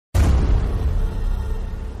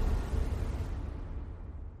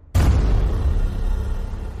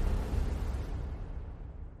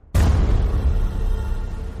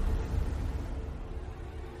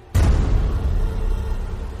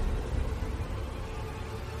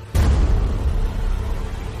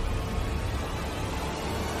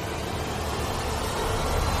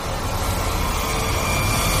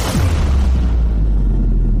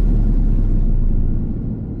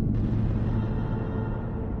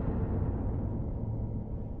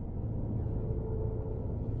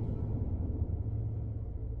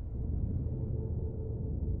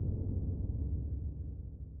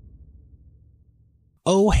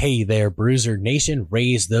Oh, hey there, Bruiser Nation.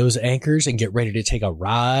 Raise those anchors and get ready to take a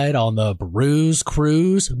ride on the Bruise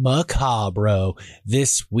Cruise Macabre.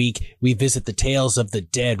 This week, we visit the tales of the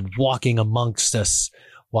dead walking amongst us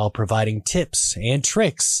while providing tips and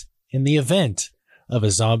tricks in the event of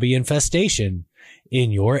a zombie infestation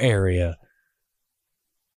in your area.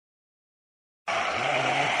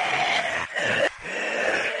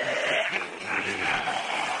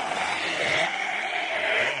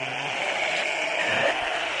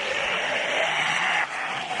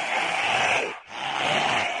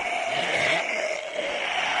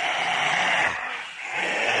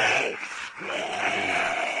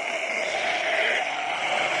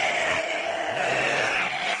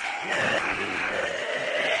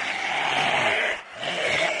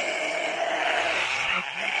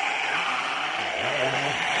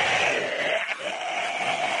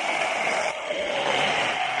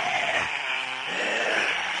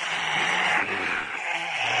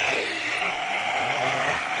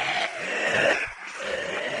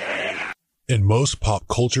 In most pop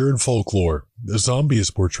culture and folklore, the zombie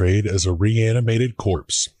is portrayed as a reanimated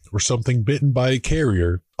corpse or something bitten by a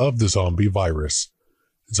carrier of the zombie virus.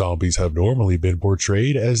 Zombies have normally been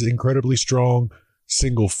portrayed as incredibly strong,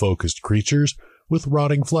 single-focused creatures with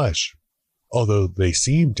rotting flesh. Although they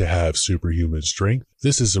seem to have superhuman strength,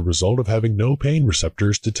 this is a result of having no pain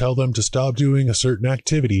receptors to tell them to stop doing a certain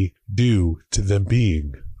activity due to them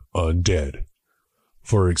being undead.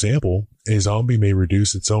 For example, a zombie may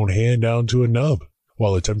reduce its own hand down to a nub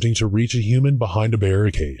while attempting to reach a human behind a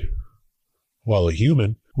barricade, while a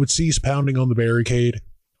human would cease pounding on the barricade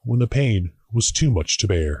when the pain was too much to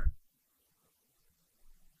bear.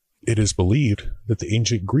 It is believed that the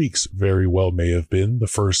ancient Greeks very well may have been the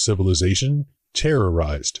first civilization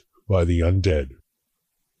terrorized by the undead.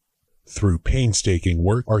 Through painstaking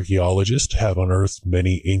work, archaeologists have unearthed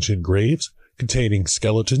many ancient graves containing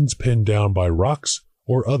skeletons pinned down by rocks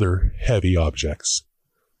or other heavy objects.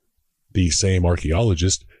 These same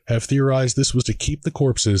archaeologists have theorized this was to keep the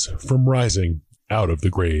corpses from rising out of the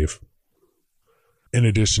grave. In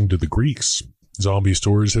addition to the Greeks, zombie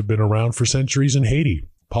stories have been around for centuries in Haiti,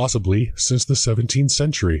 possibly since the 17th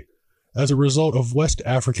century, as a result of West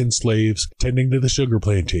African slaves tending to the sugar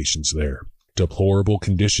plantations there. Deplorable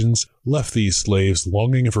conditions left these slaves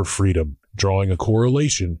longing for freedom, drawing a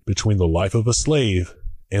correlation between the life of a slave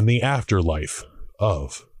and the afterlife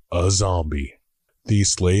of a zombie.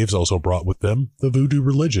 These slaves also brought with them the voodoo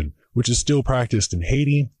religion, which is still practiced in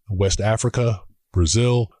Haiti, West Africa,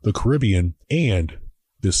 Brazil, the Caribbean, and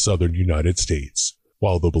the southern United States.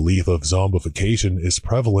 While the belief of zombification is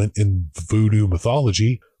prevalent in voodoo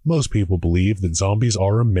mythology, most people believe that zombies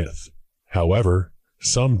are a myth. However,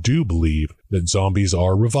 some do believe that zombies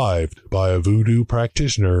are revived by a voodoo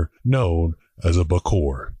practitioner known as a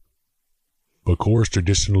Bakor. Bakors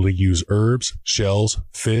traditionally use herbs, shells,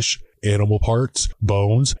 fish, animal parts,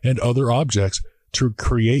 bones, and other objects to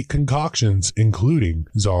create concoctions including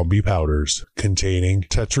zombie powders containing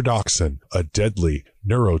tetrodotoxin, a deadly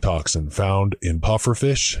neurotoxin found in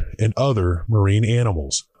pufferfish and other marine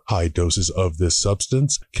animals. High doses of this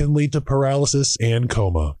substance can lead to paralysis and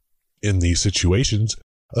coma. In these situations,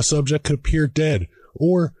 a subject could appear dead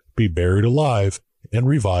or be buried alive and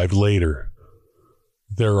revived later.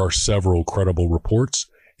 There are several credible reports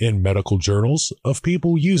in medical journals of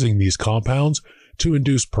people using these compounds to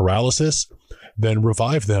induce paralysis, then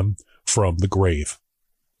revive them from the grave.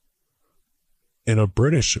 In a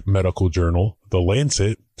British medical journal, The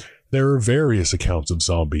Lancet, there are various accounts of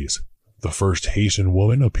zombies. The first Haitian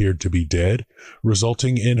woman appeared to be dead,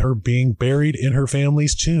 resulting in her being buried in her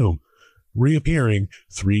family's tomb, reappearing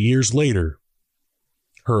 3 years later.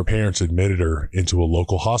 Her parents admitted her into a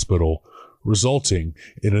local hospital, resulting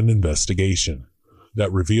in an investigation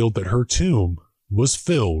that revealed that her tomb was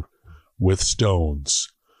filled with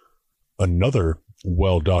stones. Another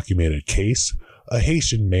well-documented case, a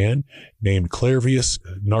Haitian man named Clervius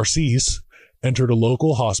Narcisse entered a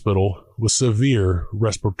local hospital with severe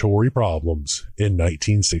respiratory problems in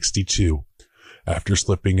 1962. After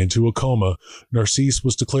slipping into a coma, Narcisse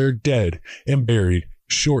was declared dead and buried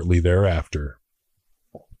shortly thereafter.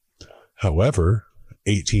 However,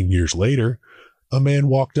 18 years later, a man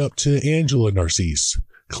walked up to Angela Narcisse,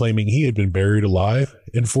 claiming he had been buried alive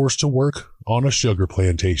and forced to work on a sugar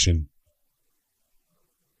plantation.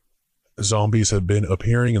 Zombies have been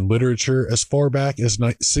appearing in literature as far back as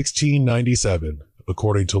 1697.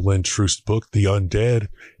 According to Lynn Trust's book, The Undead,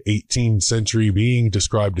 18th century being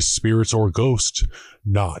described as spirits or ghosts,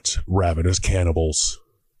 not ravenous cannibals.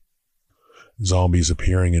 Zombies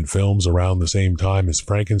appearing in films around the same time as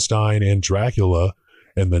Frankenstein and Dracula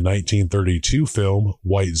and the 1932 film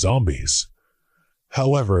White Zombies.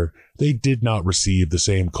 However, they did not receive the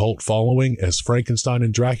same cult following as Frankenstein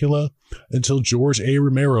and Dracula until George A.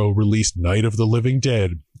 Romero released Night of the Living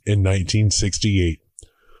Dead in 1968.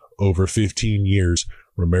 Over 15 years,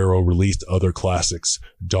 Romero released other classics,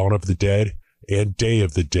 Dawn of the Dead and Day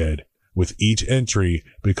of the Dead, with each entry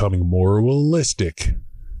becoming more realistic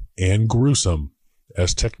and gruesome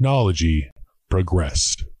as technology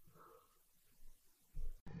progressed.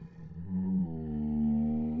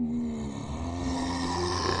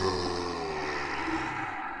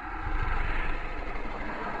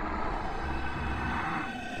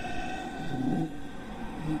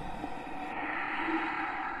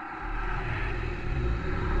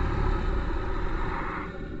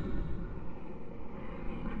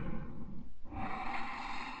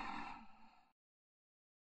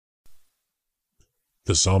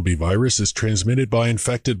 The zombie virus is transmitted by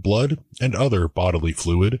infected blood and other bodily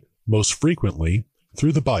fluid, most frequently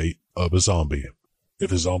through the bite of a zombie.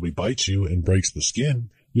 If a zombie bites you and breaks the skin,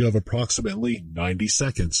 you have approximately 90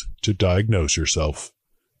 seconds to diagnose yourself.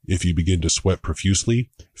 If you begin to sweat profusely,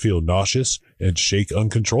 feel nauseous, and shake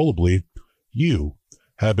uncontrollably, you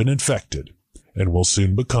have been infected and will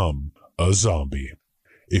soon become a zombie.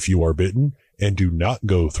 If you are bitten and do not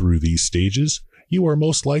go through these stages, you are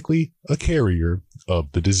most likely a carrier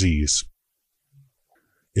of the disease.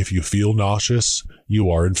 If you feel nauseous, you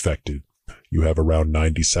are infected. You have around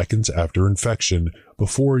 90 seconds after infection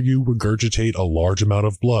before you regurgitate a large amount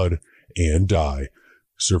of blood and die.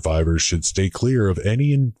 Survivors should stay clear of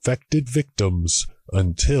any infected victims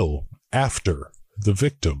until after the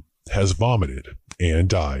victim has vomited and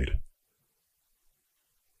died.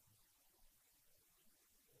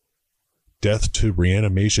 Death to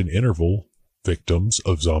reanimation interval. Victims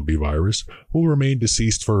of zombie virus will remain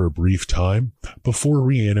deceased for a brief time before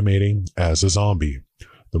reanimating as a zombie.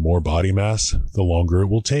 The more body mass, the longer it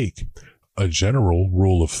will take. A general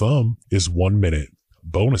rule of thumb is 1 minute.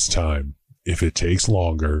 Bonus time if it takes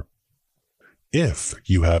longer. If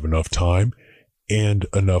you have enough time and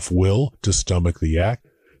enough will to stomach the act,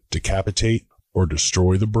 decapitate or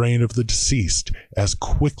destroy the brain of the deceased as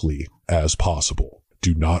quickly as possible.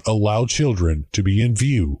 Do not allow children to be in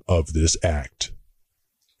view of this act.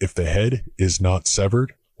 If the head is not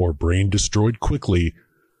severed or brain destroyed quickly,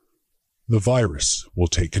 the virus will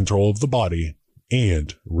take control of the body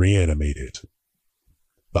and reanimate it.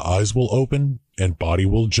 The eyes will open and body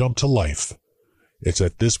will jump to life. It's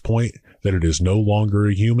at this point that it is no longer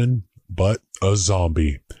a human, but a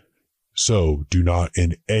zombie. So do not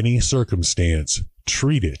in any circumstance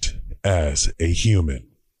treat it as a human.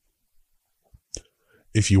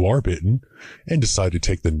 If you are bitten and decide to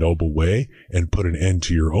take the noble way and put an end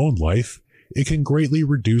to your own life, it can greatly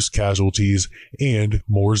reduce casualties and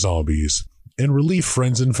more zombies, and relieve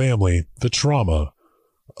friends and family the trauma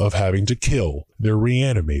of having to kill their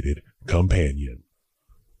reanimated companion.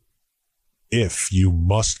 If you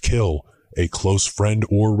must kill a close friend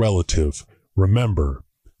or relative, remember,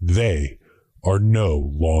 they are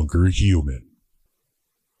no longer human.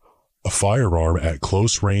 A firearm at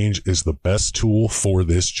close range is the best tool for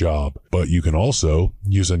this job, but you can also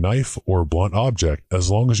use a knife or blunt object as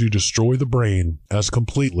long as you destroy the brain as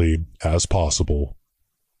completely as possible.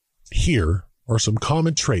 Here are some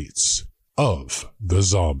common traits of the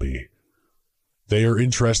zombie. They are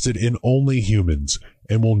interested in only humans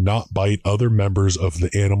and will not bite other members of the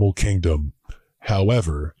animal kingdom.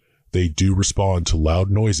 However, they do respond to loud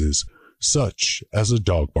noises, such as a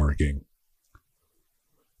dog barking.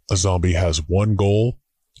 A zombie has one goal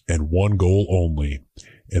and one goal only,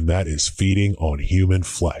 and that is feeding on human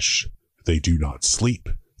flesh. They do not sleep,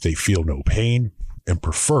 they feel no pain, and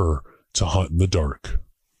prefer to hunt in the dark.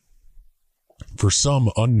 For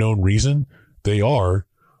some unknown reason, they are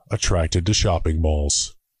attracted to shopping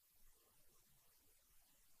malls.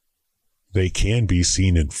 They can be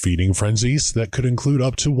seen in feeding frenzies that could include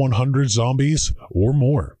up to 100 zombies or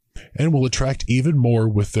more, and will attract even more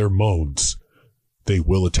with their moans. They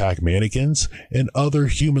will attack mannequins and other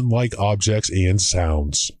human-like objects and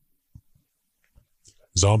sounds.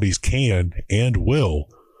 Zombies can and will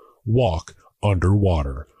walk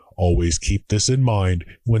underwater. Always keep this in mind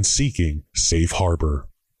when seeking safe harbor.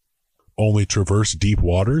 Only traverse deep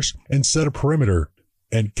waters and set a perimeter,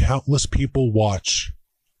 and countless people watch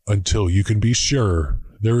until you can be sure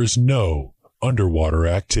there is no underwater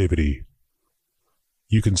activity.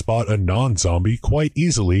 You can spot a non-zombie quite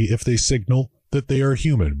easily if they signal that they are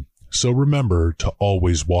human, so remember to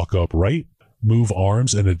always walk upright, move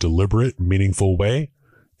arms in a deliberate, meaningful way,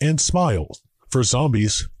 and smile, for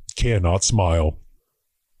zombies cannot smile.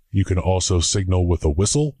 You can also signal with a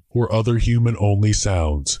whistle or other human-only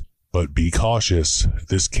sounds. But be cautious,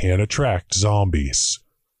 this can attract zombies.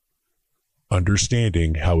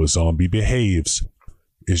 Understanding how a zombie behaves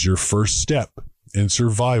is your first step in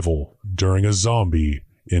survival during a zombie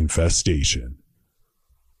infestation.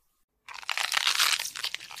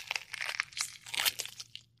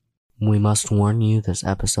 We must warn you, this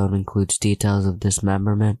episode includes details of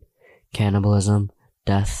dismemberment, cannibalism,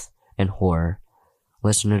 death, and horror.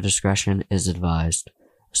 Listener discretion is advised,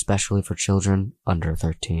 especially for children under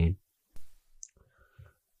 13.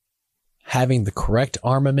 Having the correct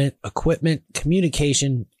armament, equipment,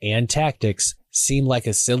 communication, and tactics seem like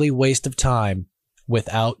a silly waste of time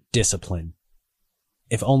without discipline.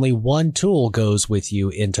 If only one tool goes with you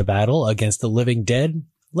into battle against the living dead,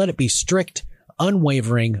 let it be strict,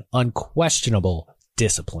 unwavering, unquestionable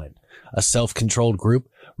discipline. A self-controlled group,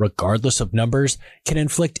 regardless of numbers, can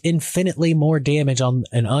inflict infinitely more damage on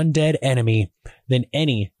an undead enemy than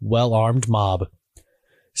any well-armed mob.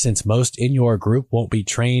 Since most in your group won't be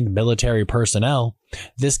trained military personnel,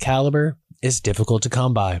 this caliber is difficult to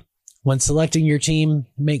come by. When selecting your team,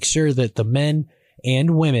 make sure that the men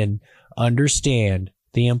and women understand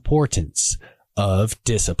the importance of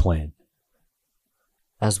discipline.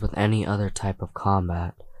 As with any other type of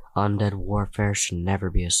combat, undead warfare should never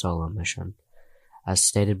be a solo mission. As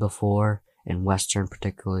stated before, in Western,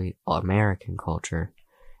 particularly American culture,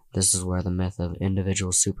 this is where the myth of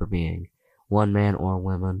individual superbeing, one man or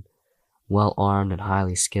woman, well armed and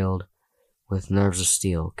highly skilled, with nerves of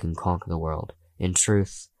steel, can conquer the world. In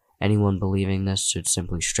truth, anyone believing this should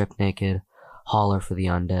simply strip naked, holler for the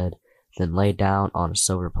undead, then lay down on a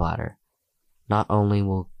silver platter. Not only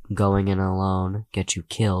will going in alone get you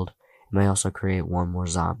killed, it may also create one more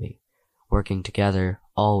zombie. Working together,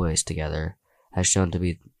 always together, has shown to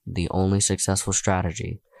be the only successful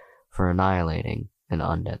strategy for annihilating an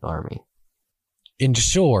undead army.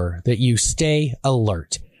 Ensure that you stay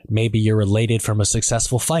alert. Maybe you're elated from a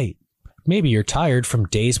successful fight. Maybe you're tired from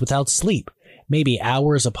days without sleep. Maybe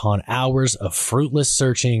hours upon hours of fruitless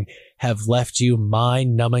searching have left you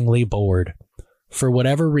mind-numbingly bored. For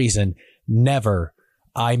whatever reason, never,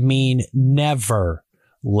 I mean never,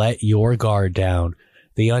 let your guard down.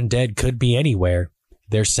 The undead could be anywhere.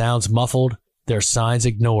 Their sounds muffled, their signs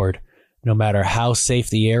ignored. No matter how safe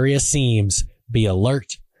the area seems, be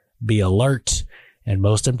alert, and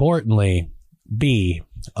most importantly, be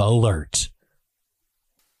alert.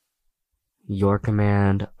 Your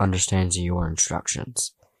command understands your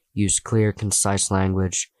instructions. Use clear, concise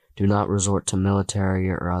language. Do not resort to military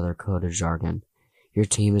or other coded jargon. Your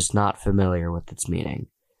team is not familiar with its meaning.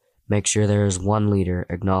 Make sure there is one leader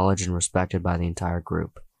acknowledged and respected by the entire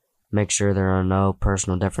group. Make sure there are no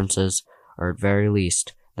personal differences, or at very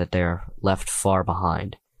least, that they are left far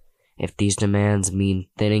behind. If these demands mean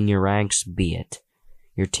thinning your ranks, be it.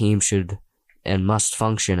 Your team should and must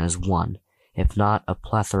function as one. If not, a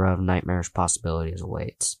plethora of nightmarish possibilities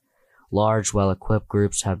awaits. Large, well-equipped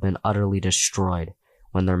groups have been utterly destroyed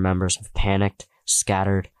when their members have panicked,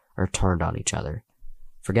 scattered, or turned on each other.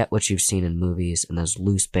 Forget what you've seen in movies and those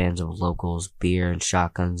loose bands of locals, beer and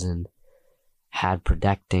shotguns, and had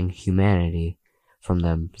protecting humanity from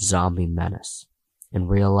the zombie menace. In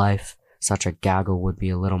real life, such a gaggle would be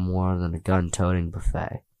a little more than a gun-toting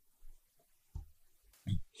buffet.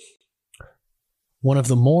 One of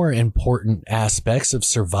the more important aspects of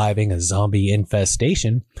surviving a zombie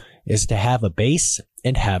infestation is to have a base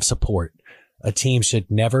and have support. A team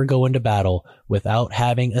should never go into battle without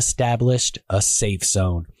having established a safe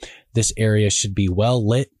zone. This area should be well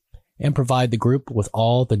lit and provide the group with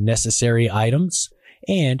all the necessary items,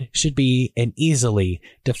 and should be an easily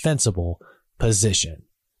defensible position.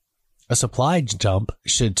 A supply dump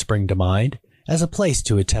should spring to mind as a place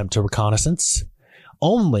to attempt a reconnaissance.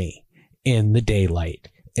 Only in the daylight.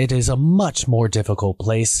 It is a much more difficult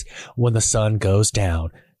place when the sun goes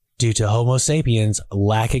down, due to Homo sapiens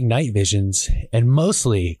lacking night visions and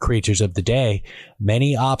mostly creatures of the day.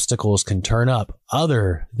 Many obstacles can turn up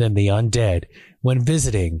other than the undead when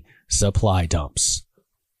visiting supply dumps.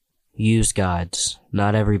 Use guides.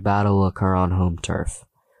 Not every battle will occur on home turf.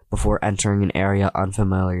 Before entering an area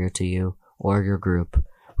unfamiliar to you or your group,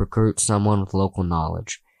 recruit someone with local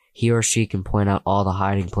knowledge. He or she can point out all the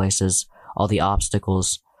hiding places, all the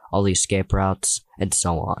obstacles, all the escape routes, and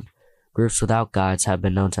so on. Groups without guides have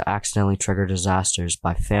been known to accidentally trigger disasters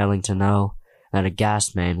by failing to know that a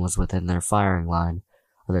gas main was within their firing line,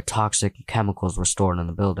 or that toxic chemicals were stored in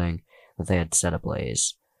the building that they had set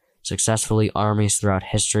ablaze. Successfully, armies throughout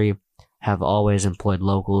history have always employed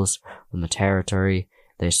locals from the territory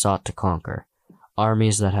they sought to conquer.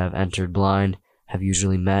 Armies that have entered blind have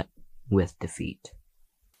usually met with defeat.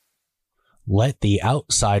 let the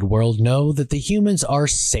outside world know that the humans are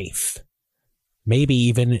safe. Maybe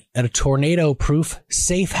even a tornado-proof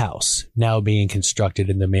safe house now being constructed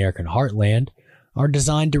in the American heartland are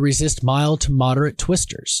designed to resist mild to moderate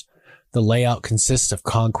twisters. The layout consists of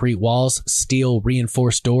concrete walls, steel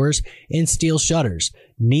reinforced doors, and steel shutters,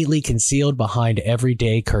 neatly concealed behind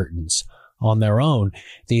everyday curtains. On their own,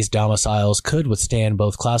 these domiciles could withstand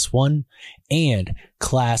both Class 1 and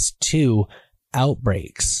Class 2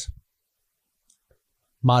 outbreaks.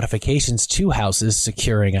 Modifications to houses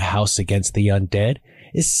securing a house against the undead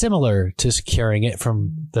is similar to securing it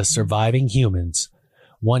from the surviving humans.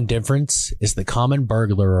 One difference is the common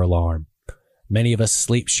burglar alarm. Many of us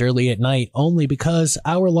sleep surely at night only because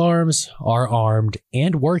our alarms are armed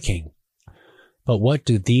and working. But what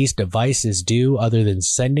do these devices do other than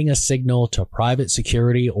sending a signal to private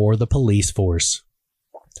security or the police force?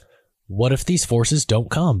 What if these forces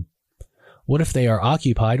don't come? What if they are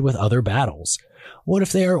occupied with other battles? What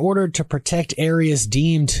if they are ordered to protect areas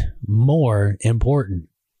deemed more important?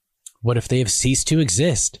 What if they have ceased to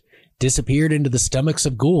exist, disappeared into the stomachs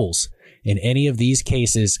of ghouls? In any of these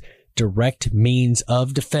cases, direct means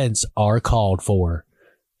of defense are called for.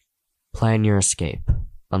 Plan your escape.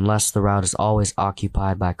 Unless the route is always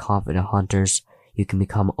occupied by confident hunters, you can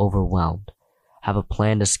become overwhelmed. Have a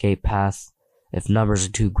planned escape path. If numbers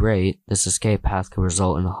are too great, this escape path could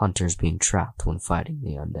result in the hunters being trapped when fighting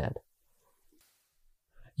the undead.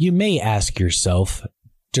 You may ask yourself,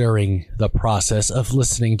 during the process of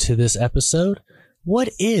listening to this episode, what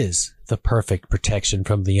is the perfect protection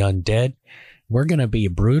from the undead? We're going to be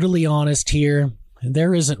brutally honest here.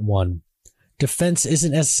 There isn't one. Defense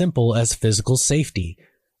isn't as simple as physical safety.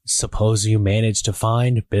 Suppose you manage to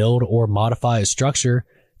find, build, or modify a structure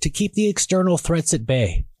to keep the external threats at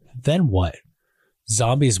bay. Then what?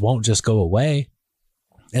 Zombies won't just go away.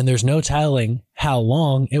 And there's no telling how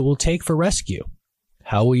long it will take for rescue.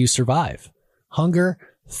 How will you survive? Hunger,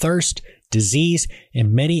 thirst, disease,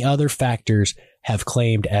 and many other factors have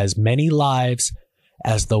claimed as many lives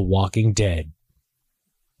as the Walking Dead.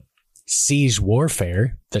 Siege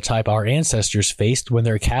warfare, the type our ancestors faced when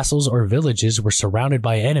their castles or villages were surrounded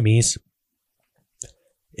by enemies,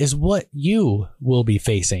 is what you will be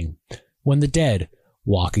facing when the dead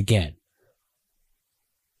walk again.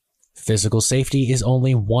 Physical safety is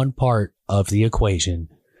only one part of the equation.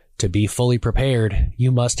 To be fully prepared,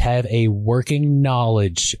 you must have a working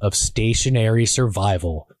knowledge of stationary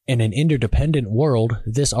survival. In an interdependent world,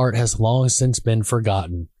 this art has long since been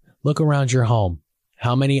forgotten. Look around your home.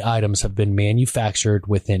 How many items have been manufactured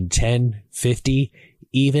within 10, 50,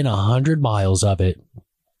 even 100 miles of it?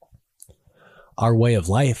 Our way of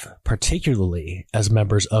life, particularly as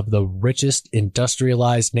members of the richest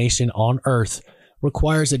industrialized nation on Earth,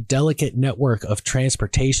 requires a delicate network of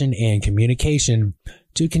transportation and communication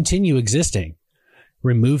to continue existing.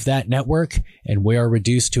 Remove that network, and we are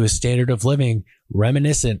reduced to a standard of living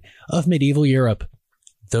reminiscent of medieval Europe.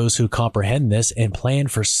 Those who comprehend this and plan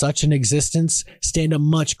for such an existence stand a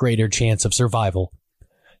much greater chance of survival.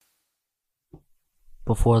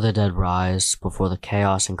 Before the dead rise, before the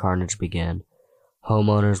chaos and carnage begin,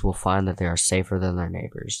 homeowners will find that they are safer than their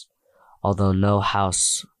neighbors. Although no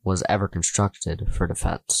house was ever constructed for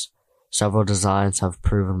defense, several designs have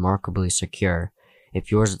proven remarkably secure. If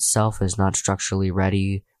yours itself is not structurally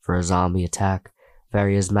ready for a zombie attack,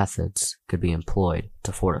 various methods could be employed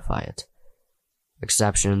to fortify it.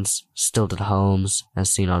 Exceptions, stilted homes,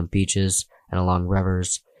 as seen on beaches and along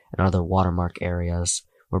rivers and other watermark areas,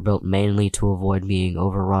 were built mainly to avoid being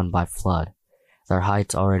overrun by flood. Their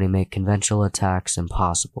heights already make conventional attacks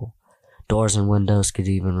impossible. Doors and windows could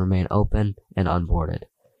even remain open and unboarded.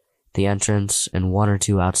 The entrance and one or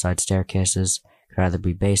two outside staircases could either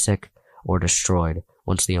be basic or destroyed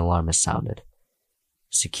once the alarm is sounded.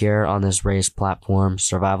 Secure on this raised platform,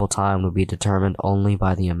 survival time would be determined only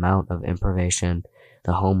by the amount of information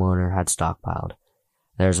the homeowner had stockpiled.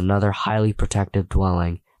 There is another highly protective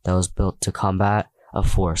dwelling that was built to combat a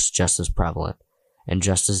force just as prevalent and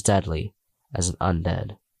just as deadly as an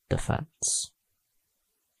undead defense.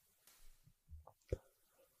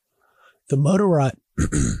 The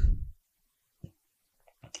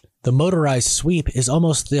motorized sweep is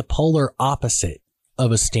almost the polar opposite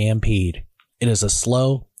of a stampede. It is a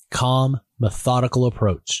slow, calm, methodical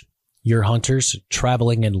approach. Your hunters,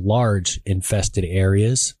 traveling in large infested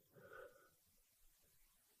areas,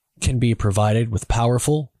 can be provided with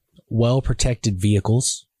powerful, well-protected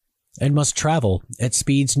vehicles and must travel at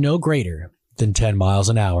speeds no greater than 10 miles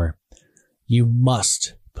an hour. You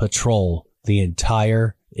must patrol the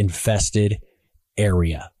entire infested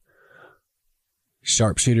area.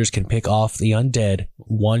 Sharpshooters can pick off the undead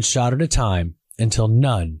one shot at a time until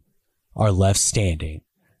none are left standing.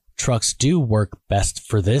 Trucks do work best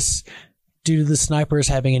for this due to the snipers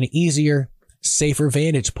having an easier, safer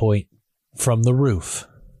vantage point from the roof.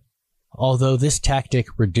 Although this tactic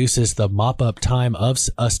reduces the mop-up time of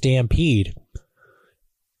a stampede,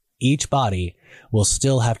 each body will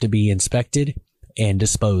still have to be inspected and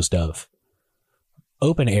disposed of.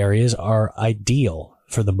 Open areas are ideal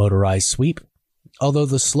for the motorized sweep, although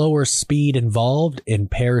the slower speed involved in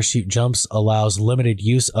parachute jumps allows limited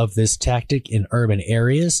use of this tactic in urban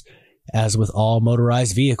areas. As with all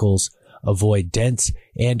motorized vehicles, avoid dense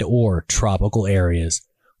and or tropical areas.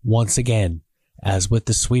 Once again, as with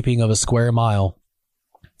the sweeping of a square mile,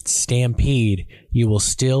 stampede, you will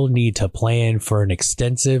still need to plan for an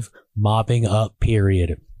extensive mopping up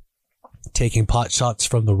period. Taking pot shots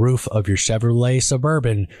from the roof of your Chevrolet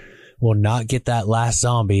Suburban will not get that last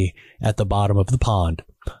zombie at the bottom of the pond,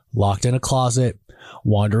 locked in a closet,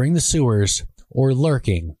 wandering the sewers, or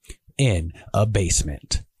lurking in a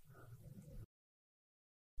basement.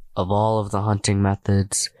 Of all of the hunting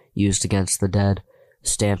methods used against the dead,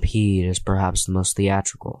 stampede is perhaps the most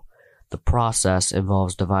theatrical. The process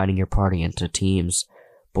involves dividing your party into teams,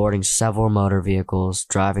 boarding several motor vehicles,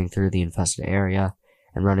 driving through the infested area,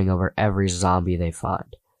 and running over every zombie they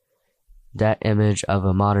find. That image of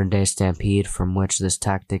a modern-day stampede from which this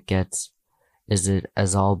tactic gets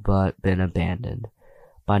has all but been abandoned.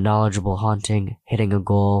 By knowledgeable hunting, hitting a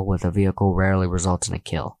goal with a vehicle rarely results in a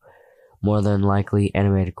kill. More than likely,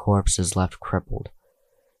 animated corpse is left crippled,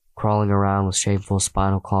 crawling around with shameful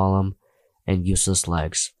spinal column and useless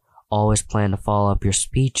legs. Always plan to follow up your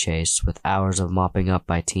speed chase with hours of mopping up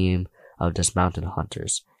by team of dismounted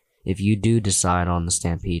hunters. If you do decide on the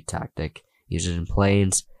stampede tactic, use it in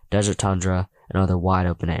plains, desert tundra, and other wide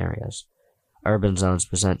open areas. Urban zones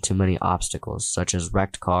present too many obstacles, such as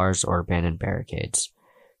wrecked cars or abandoned barricades.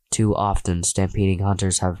 Too often, stampeding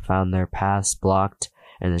hunters have found their paths blocked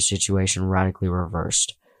and the situation radically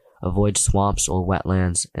reversed. Avoid swamps or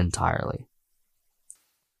wetlands entirely.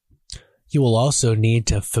 You will also need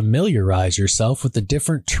to familiarize yourself with the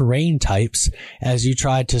different terrain types as you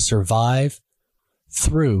try to survive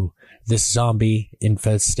through this zombie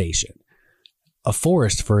infestation. A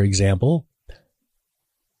forest, for example,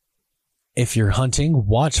 if you're hunting,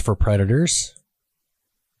 watch for predators.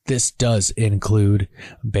 This does include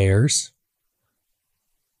bears,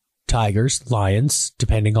 tigers, lions,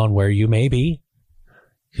 depending on where you may be.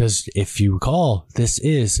 Because if you recall, this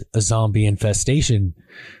is a zombie infestation.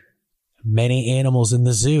 Many animals in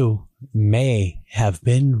the zoo may have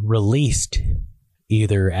been released,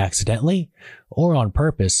 either accidentally or on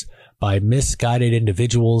purpose, by misguided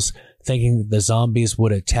individuals thinking the zombies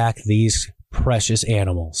would attack these precious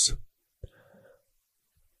animals.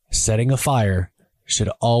 Setting a fire should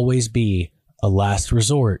always be a last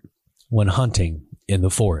resort when hunting in the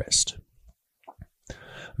forest.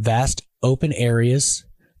 Vast open areas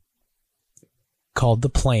called the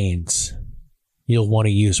plains. You'll want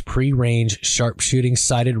to use pre-range sharpshooting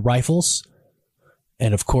sighted rifles.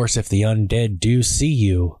 And of course, if the undead do see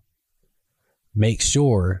you, make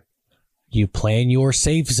sure you plan your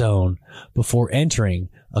safe zone before entering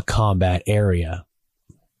a combat area.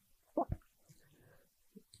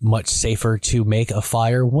 Much safer to make a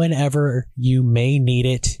fire whenever you may need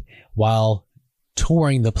it while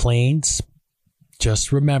touring the plains.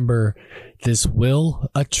 Just remember, this will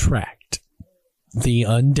attract the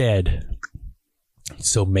undead,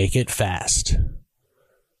 so make it fast.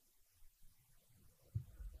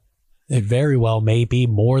 It very well may be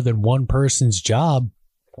more than one person's job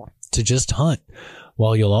to just hunt,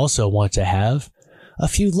 while you'll also want to have a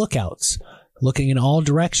few lookouts, looking in all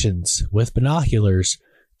directions with binoculars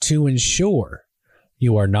to ensure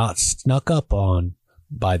you are not snuck up on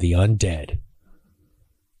by the undead.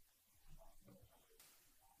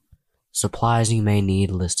 Supplies you may need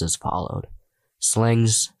list as followed: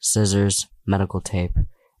 slings, scissors, medical tape,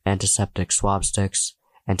 antiseptic swab sticks,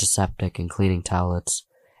 antiseptic and cleaning towelettes,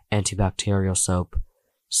 antibacterial soap,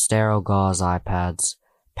 sterile gauze eye pads,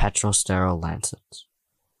 petrol sterile lancets,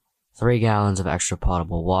 3 gallons of extra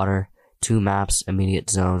potable water, 2 maps, immediate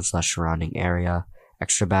zone / surrounding area,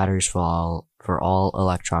 extra batteries for all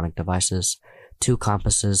electronic devices, 2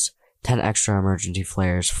 compasses, 10 extra emergency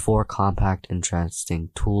flares, 4 compact interesting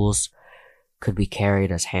tools could be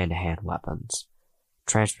carried as hand-to-hand weapons.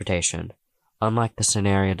 Transportation. Unlike the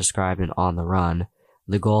scenario described in On the Run,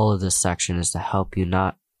 the goal of this section is to help you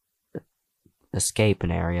not escape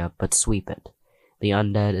an area, but sweep it. The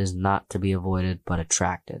undead is not to be avoided, but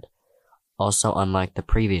attracted. Also, unlike the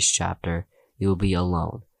previous chapter, you will be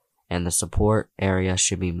alone, and the support area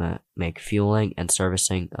should be make fueling and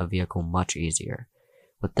servicing a vehicle much easier.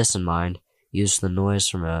 With this in mind, Use the noise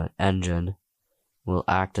from an engine will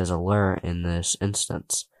act as a lure in this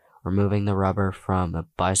instance. Removing the rubber from a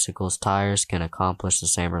bicycle's tires can accomplish the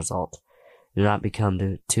same result. Do not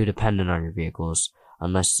become too dependent on your vehicles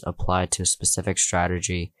unless applied to a specific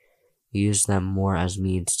strategy. Use them more as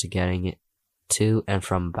means to getting it to and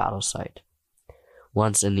from a battle site.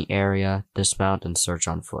 Once in the area, dismount and search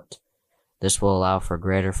on foot. This will allow for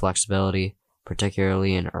greater flexibility,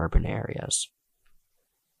 particularly in urban areas.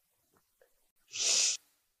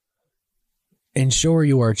 Ensure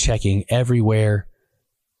you are checking everywhere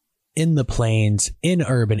in the plains, in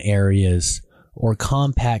urban areas, or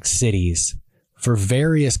compact cities, for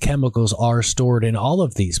various chemicals are stored in all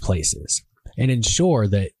of these places, and ensure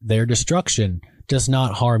that their destruction does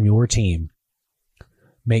not harm your team.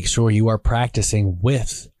 Make sure you are practicing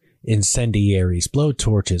with incendiaries,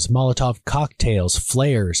 blowtorches, Molotov cocktails,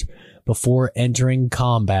 flares before entering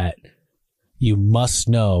combat. You must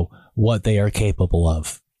know what they are capable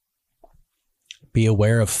of. Be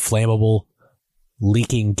aware of flammable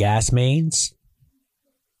leaking gas mains.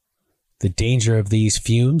 The danger of these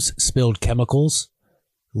fumes, spilled chemicals,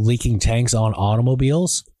 leaking tanks on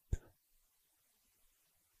automobiles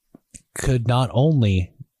could not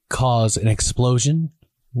only cause an explosion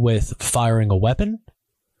with firing a weapon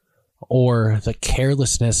or the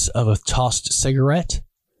carelessness of a tossed cigarette,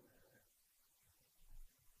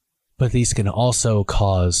 but these can also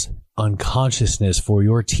cause unconsciousness for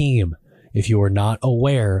your team if you are not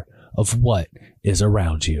aware of what is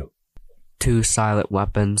around you. 2 silent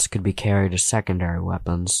weapons could be carried as secondary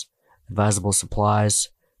weapons. Advisable supplies,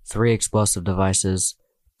 3 explosive devices,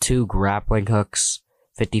 2 grappling hooks,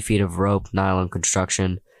 50 feet of rope, nylon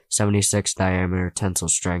construction, 76 diameter tensile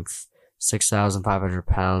strength, 6,500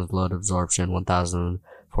 pounds load absorption,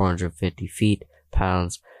 1,450 feet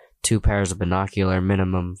pounds, 2 pairs of binocular,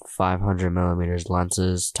 minimum 500 millimeters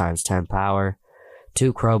lenses times 10 power.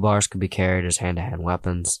 2 crowbars could be carried as hand-to-hand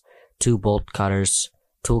weapons. 2 bolt cutters.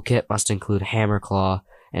 Toolkit must include hammer claw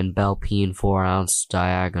and bell peen 4-ounce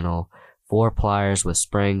diagonal. 4 pliers with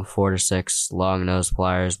spring, 4 to 6 long nose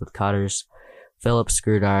pliers with cutters. Phillips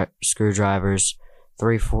screwdrivers,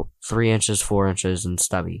 3 inches, 4 inches, and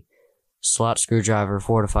stubby. Slot screwdriver,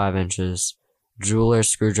 4 to 5 inches. Jeweler's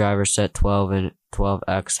screwdriver set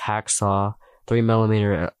 12X hacksaw, 3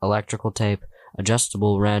 millimeter electrical tape,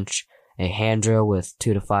 adjustable wrench, a hand drill with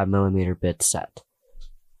 2 to 5 millimeter bit set.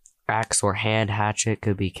 Axe or hand hatchet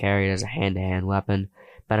could be carried as a hand-to-hand weapon.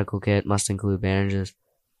 Medical kit must include bandages,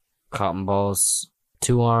 cotton balls.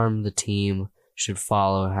 To arm the team should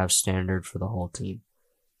follow and have standard for the whole team.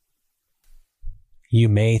 You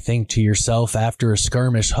may think to yourself after a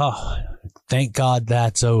skirmish, thank God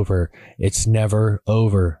that's over. It's never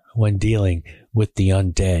over when dealing with the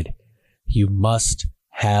undead. You must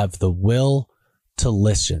have the will to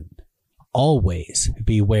listen. Always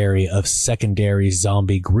be wary of secondary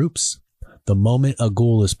zombie groups. The moment a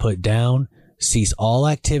ghoul is put down, cease all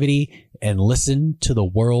activity and listen to the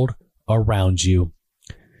world around you.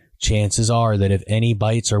 Chances are that if any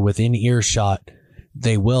bites are within earshot,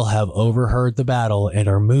 they will have overheard the battle and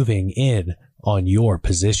are moving in on your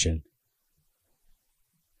position.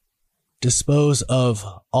 Dispose of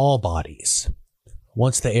all bodies.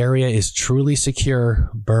 Once the area is truly secure,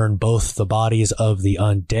 burn both the bodies of the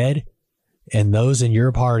undead and those in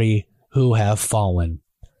your party who have fallen.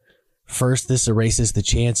 First, this erases the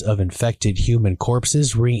chance of infected human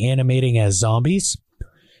corpses reanimating as zombies.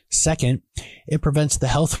 Second, it prevents the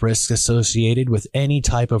health risks associated with any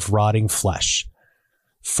type of rotting flesh.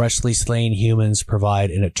 Freshly slain humans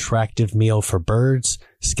provide an attractive meal for birds,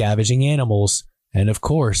 scavenging animals, and of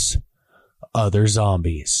course, other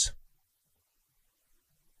zombies.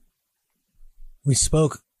 We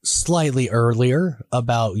spoke slightly earlier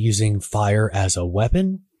about using fire as a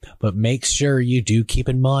weapon, but make sure you do keep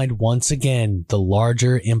in mind once again the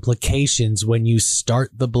larger implications when you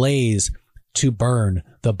start the blaze to burn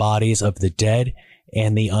the bodies of the dead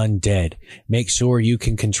and the undead. Make sure you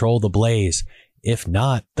can control the blaze. If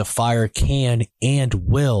not, the fire can and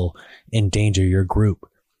will endanger your group.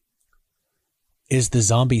 Is the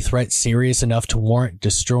zombie threat serious enough to warrant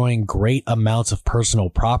destroying great amounts of personal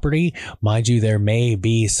property? Mind you, there may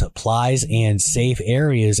be supplies and safe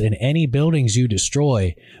areas in any buildings you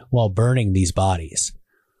destroy while burning these bodies.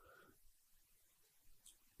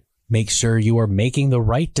 Make sure you are making the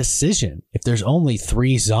right decision. If there's only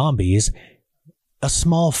 3 zombies, a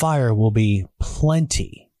small fire will be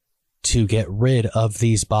plenty to get rid of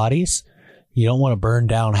these bodies. You don't want to burn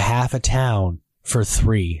down half a town for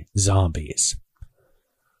 3 zombies.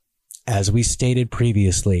 As we stated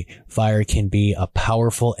previously, fire can be a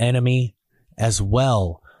powerful enemy as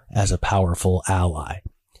well as a powerful ally.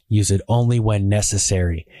 Use it only when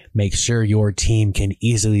necessary. Make sure your team can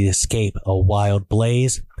easily escape a wild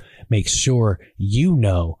blaze. Make sure you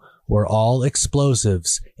know where all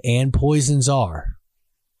explosives and poisons are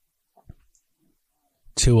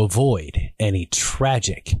to avoid any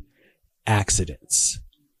tragic accidents.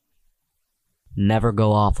 Never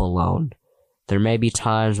go off alone. There may be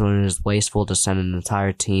times when it is wasteful to send an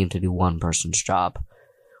entire team to do one person's job.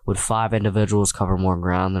 Would 5 individuals cover more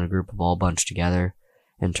ground than a group of all bunched together?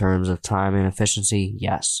 In terms of time and efficiency,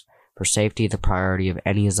 yes. For safety, the priority of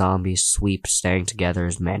any zombie sweep staying together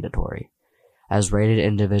is mandatory, as rated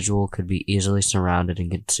individual could be easily surrounded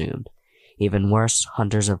and consumed. Even worse,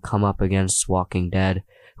 hunters have come up against Walking Dead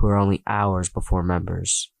who are only hours before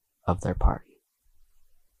members of their party.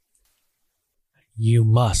 You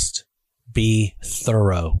must be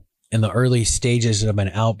thorough. In the early stages of an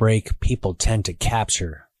outbreak, people tend to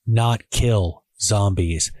capture, not kill,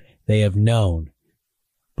 zombies they have known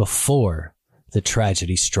before the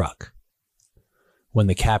tragedy struck. When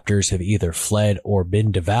the captors have either fled or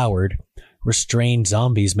been devoured, restrained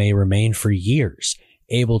zombies may remain for years,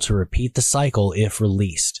 able to repeat the cycle if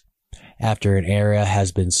released. After an area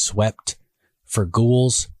has been swept for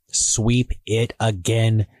ghouls, sweep it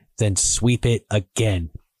again, then sweep it again.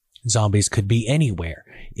 Zombies could be anywhere,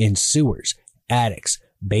 in sewers, attics,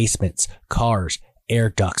 basements, cars, air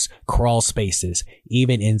ducts, crawl spaces,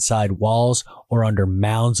 even inside walls or under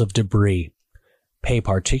mounds of debris. Pay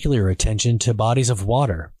particular attention to bodies of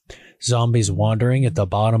water. Zombies wandering at the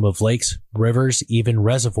bottom of lakes, rivers, even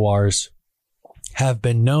reservoirs have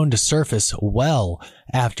been known to surface well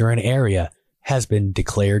after an area has been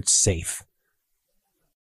declared safe.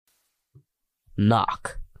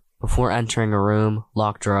 Knock. Before entering a room,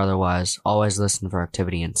 locked or otherwise, always listen for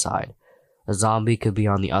activity inside. A zombie could be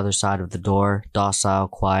on the other side of the door, docile,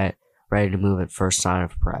 quiet, ready to move at first sign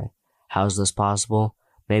of prey. How is this possible?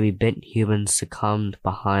 Maybe bent humans succumbed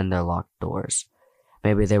behind their locked doors.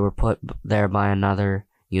 Maybe they were put there by another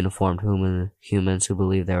uniformed humans who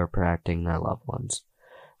believed they were protecting their loved ones.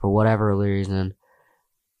 For whatever reason,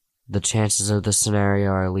 the chances of this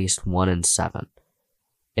scenario are at least 1 in 7.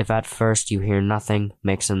 If at first you hear nothing,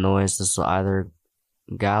 make some noise, this will either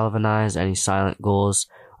galvanize any silent ghouls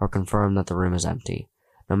or confirm that the room is empty.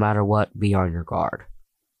 No matter what, be on your guard.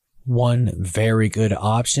 One very good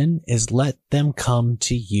option is let them come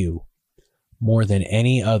to you. More than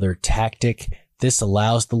any other tactic, this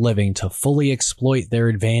allows the living to fully exploit their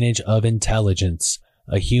advantage of intelligence.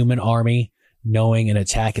 A human army, knowing an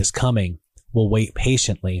attack is coming, will wait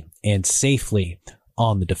patiently and safely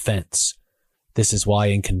on the defense. This is why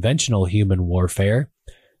in conventional human warfare,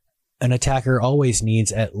 an attacker always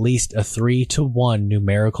needs at least a 3-to-1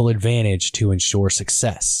 numerical advantage to ensure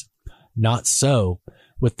success. Not so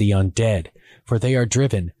with the undead, for they are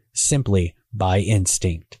driven simply by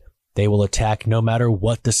instinct. They will attack no matter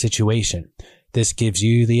what the situation. This gives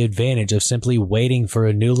you the advantage of simply waiting for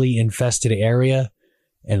a newly infested area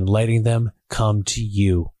and letting them come to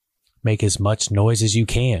you. Make as much noise as you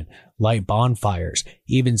can, light bonfires,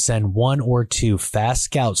 even send 1 or 2 fast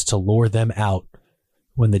scouts to lure them out.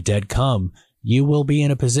 When the dead come, you will be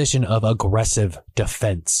in a position of aggressive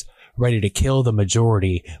defense, ready to kill the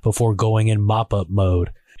majority before going in mop-up mode.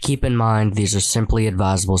 Keep in mind these are simply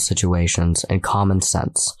advisable situations, and common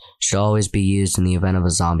sense should always be used in the event of a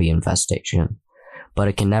zombie infestation. But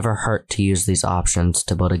it can never hurt to use these options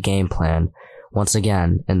to build a game plan, once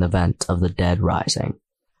again in the event of the dead rising.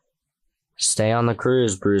 Stay on the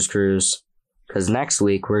cruise, Bruise Cruise, because next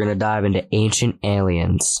week we're going to dive into ancient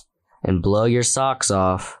aliens and blow your socks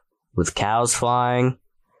off with cows flying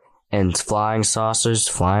and flying saucers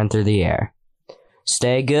flying through the air.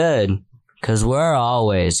 Stay good, because we're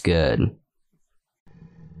always good.